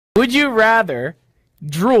Would you rather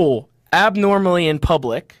drool abnormally in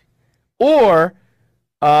public or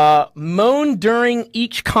moan during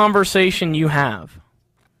each conversation you have?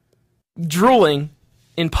 Drooling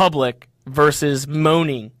in public versus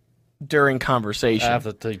moaning during conversation. I have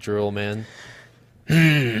to take drool, man.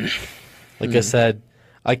 Like I said,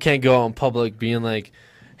 I can't go out in public being like,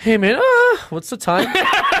 hey, man, what's the time?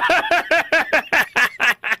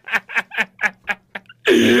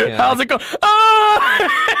 How's it going?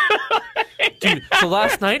 Dude, so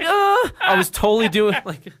last night, I was totally doing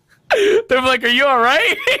like... They're like, are you all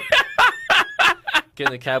right? Get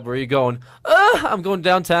in the cab, where are you going? I'm going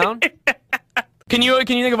downtown. Can you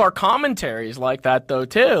think of our commentaries like that, though,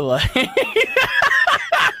 too? Like,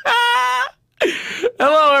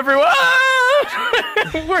 hello,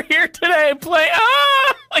 everyone. We're here today. Play,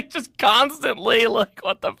 like, just constantly, like,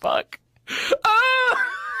 what the fuck?